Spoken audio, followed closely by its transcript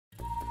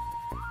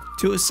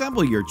To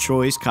assemble your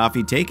choice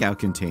coffee takeout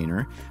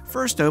container,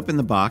 first open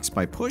the box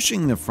by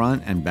pushing the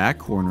front and back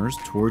corners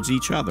towards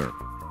each other.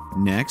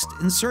 Next,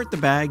 insert the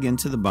bag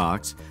into the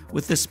box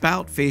with the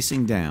spout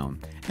facing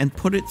down and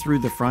put it through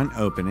the front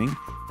opening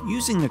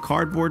using the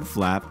cardboard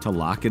flap to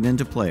lock it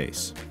into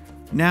place.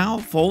 Now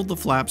fold the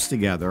flaps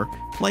together,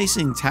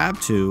 placing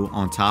tab 2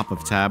 on top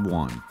of tab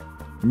 1.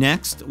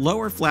 Next,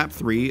 lower flap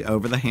 3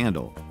 over the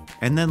handle,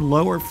 and then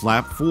lower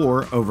flap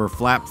 4 over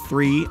flap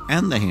 3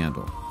 and the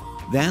handle.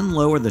 Then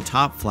lower the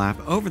top flap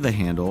over the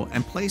handle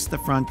and place the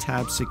front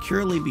tab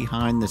securely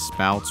behind the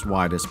spout's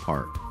widest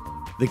part.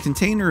 The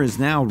container is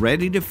now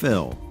ready to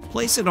fill.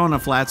 Place it on a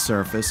flat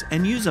surface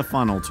and use a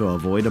funnel to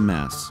avoid a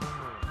mess.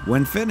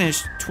 When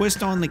finished,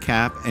 twist on the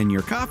cap and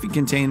your coffee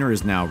container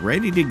is now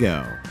ready to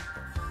go.